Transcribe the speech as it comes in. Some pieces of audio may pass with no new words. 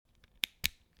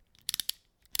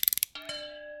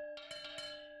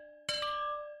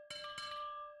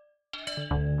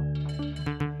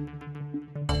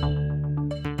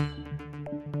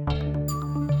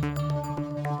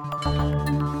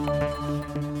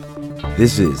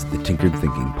This is the Tinkered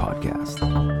Thinking Podcast.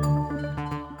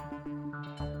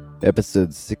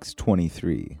 Episode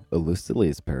 623, A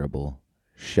Lucilius Parable,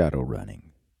 Shadow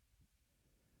Running.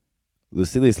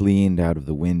 Lucilius leaned out of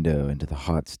the window into the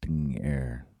hot, stinging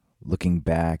air, looking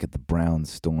back at the brown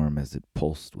storm as it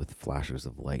pulsed with flashes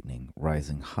of lightning,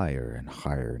 rising higher and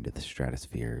higher into the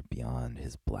stratosphere beyond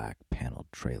his black paneled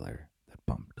trailer that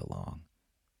bumped along.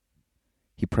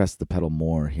 He pressed the pedal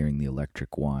more, hearing the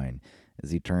electric whine, as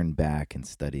he turned back and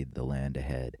studied the land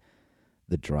ahead,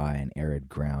 the dry and arid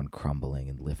ground crumbling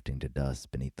and lifting to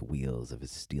dust beneath the wheels of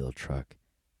his steel truck.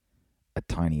 A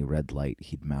tiny red light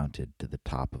he'd mounted to the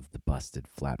top of the busted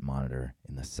flat monitor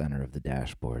in the center of the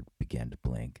dashboard began to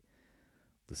blink.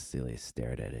 Lucilius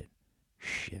stared at it.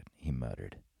 "Shit," he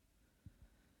muttered.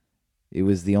 It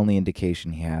was the only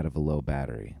indication he had of a low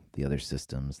battery. The other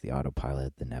systems, the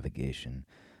autopilot, the navigation,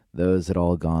 those had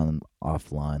all gone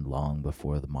offline long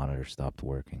before the monitor stopped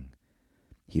working.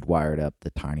 He'd wired up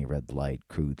the tiny red light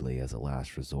crudely as a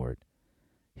last resort.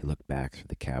 He looked back through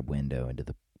the cab window into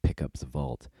the pickup's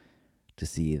vault to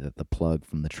see that the plug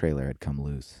from the trailer had come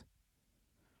loose.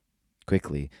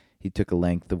 Quickly, he took a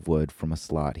length of wood from a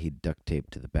slot he'd duct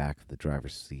taped to the back of the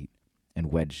driver's seat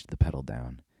and wedged the pedal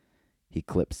down. He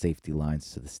clipped safety lines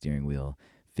to the steering wheel,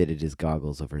 fitted his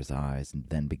goggles over his eyes, and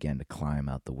then began to climb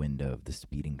out the window of the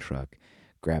speeding truck,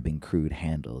 grabbing crude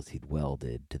handles he'd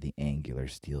welded to the angular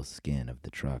steel skin of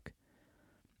the truck.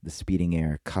 The speeding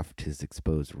air cuffed his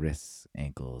exposed wrists,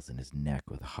 ankles, and his neck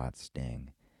with a hot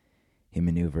sting. He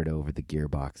maneuvered over the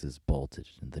gearboxes bolted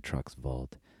into the truck's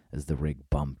vault as the rig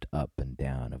bumped up and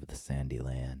down over the sandy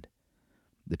land.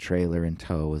 The trailer in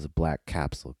tow was a black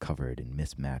capsule covered in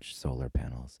mismatched solar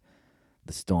panels.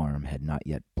 The storm had not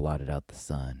yet blotted out the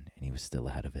sun, and he was still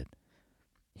ahead of it.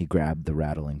 He grabbed the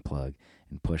rattling plug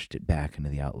and pushed it back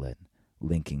into the outlet,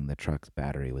 linking the truck's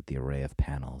battery with the array of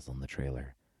panels on the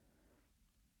trailer.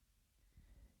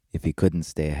 If he couldn't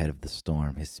stay ahead of the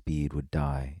storm, his speed would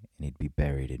die, and he'd be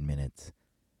buried in minutes.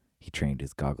 He trained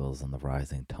his goggles on the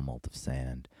rising tumult of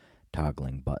sand,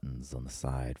 toggling buttons on the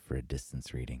side for a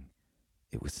distance reading.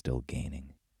 It was still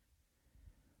gaining.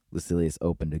 Lucilius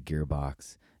opened a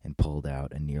gearbox and pulled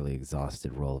out a nearly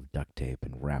exhausted roll of duct tape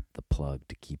and wrapped the plug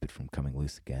to keep it from coming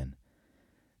loose again.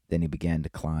 Then he began to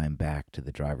climb back to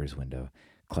the driver's window,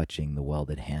 clutching the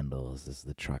welded handles as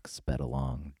the truck sped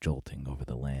along, jolting over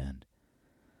the land.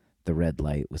 The red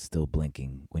light was still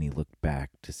blinking when he looked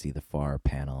back to see the far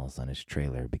panels on his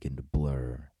trailer begin to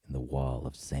blur in the wall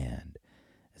of sand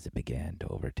as it began to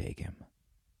overtake him.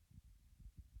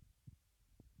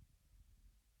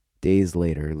 Days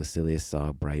later, Lucilius saw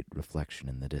a bright reflection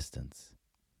in the distance.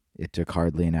 It took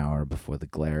hardly an hour before the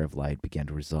glare of light began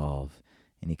to resolve,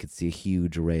 and he could see a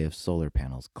huge array of solar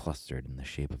panels clustered in the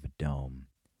shape of a dome.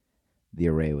 The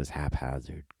array was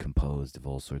haphazard, composed of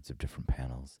all sorts of different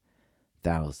panels,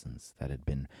 thousands that had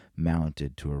been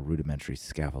mounted to a rudimentary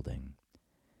scaffolding.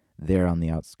 There on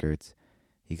the outskirts,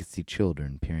 he could see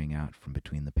children peering out from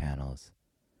between the panels.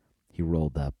 He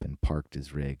rolled up and parked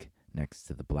his rig next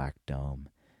to the black dome,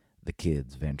 the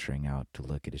kids venturing out to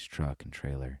look at his truck and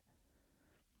trailer.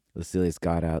 Lucilius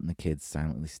got out and the kids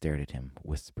silently stared at him,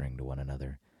 whispering to one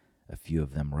another, a few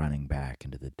of them running back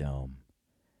into the dome.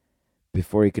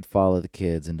 Before he could follow the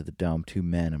kids into the dome, two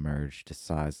men emerged to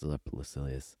size up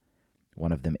Lucilius.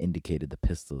 One of them indicated the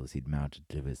pistols he'd mounted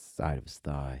to his side of his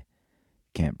thigh.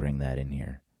 "Can't bring that in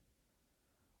here."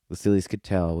 Lucilius could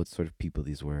tell what sort of people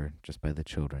these were just by the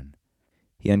children.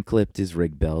 He unclipped his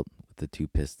rig belt with the two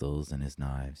pistols and his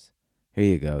knives. "Here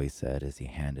you go," he said as he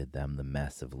handed them the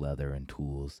mess of leather and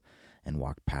tools and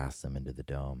walked past them into the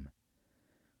dome.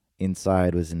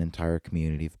 Inside was an entire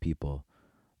community of people.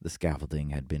 The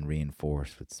scaffolding had been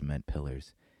reinforced with cement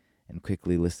pillars, and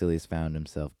quickly Lucilius found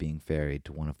himself being ferried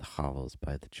to one of the hovels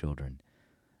by the children.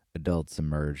 Adults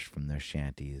emerged from their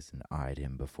shanties and eyed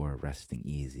him before resting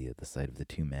easy at the sight of the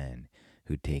two men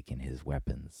who'd taken his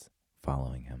weapons,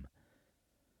 following him.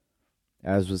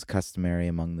 As was customary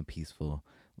among the peaceful,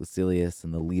 Lucilius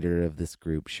and the leader of this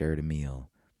group shared a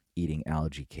meal, eating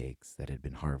algae cakes that had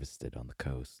been harvested on the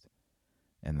coast.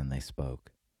 And then they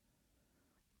spoke.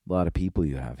 "A lot of people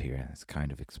you have here. This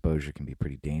kind of exposure can be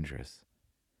pretty dangerous."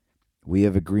 "We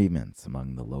have agreements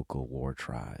among the local war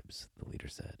tribes," the leader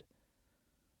said.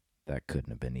 "That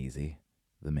couldn't have been easy."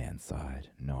 The man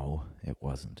sighed. "No, it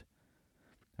wasn't.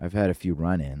 I've had a few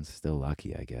run-ins, still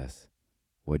lucky, I guess."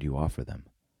 "What do you offer them?"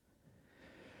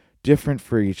 "Different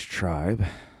for each tribe,"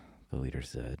 the leader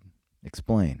said.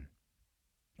 "Explain."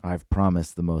 "I've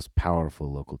promised the most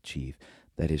powerful local chief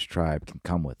that his tribe can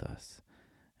come with us,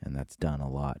 and that's done a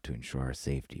lot to ensure our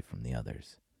safety from the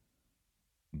others."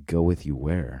 "Go with you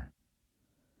where?"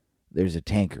 There's a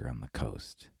tanker on the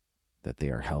coast that they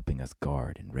are helping us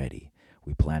guard and ready.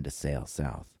 We plan to sail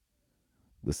south.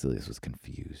 Lucilius was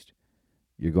confused.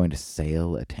 You're going to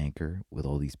sail a tanker with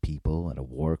all these people and a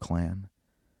war clan?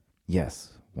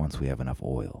 Yes, once we have enough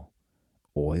oil.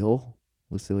 Oil?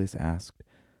 Lucilius asked,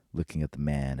 looking at the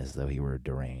man as though he were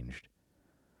deranged.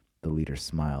 The leader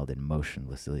smiled and motioned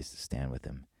Lucilius to stand with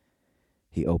him.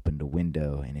 He opened a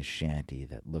window in his shanty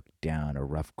that looked down a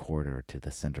rough corridor to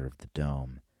the center of the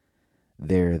dome.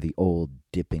 There the old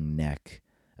dipping neck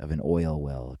of an oil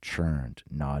well churned,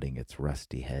 nodding its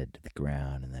rusty head to the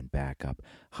ground and then back up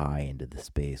high into the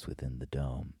space within the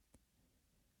dome.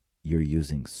 You're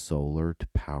using solar to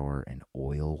power an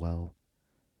oil well?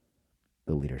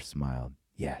 The leader smiled.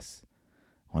 Yes.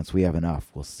 Once we have enough,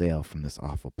 we'll sail from this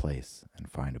awful place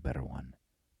and find a better one.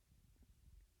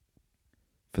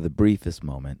 For the briefest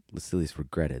moment, Lucilius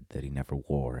regretted that he never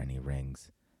wore any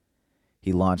rings.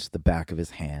 He launched the back of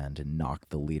his hand and knocked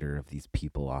the leader of these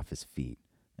people off his feet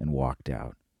and walked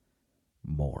out.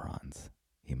 Morons,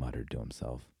 he muttered to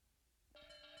himself.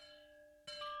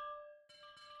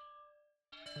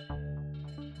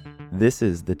 This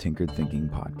is the Tinkered Thinking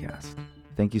Podcast.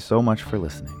 Thank you so much for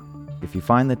listening. If you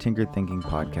find the Tinkered Thinking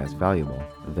Podcast valuable,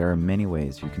 there are many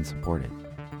ways you can support it.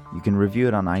 You can review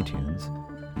it on iTunes.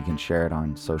 You can share it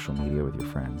on social media with your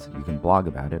friends. You can blog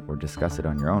about it or discuss it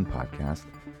on your own podcast.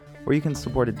 Or you can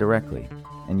support it directly,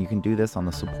 and you can do this on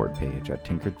the support page at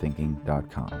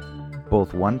tinkeredthinking.com.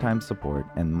 Both one-time support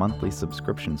and monthly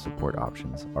subscription support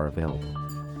options are available.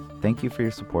 Thank you for your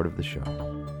support of the show.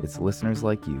 It's listeners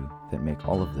like you that make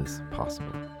all of this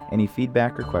possible. Any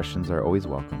feedback or questions are always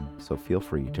welcome, so feel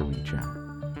free to reach out.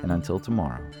 And until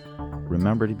tomorrow,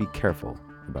 remember to be careful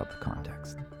about the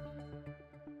context.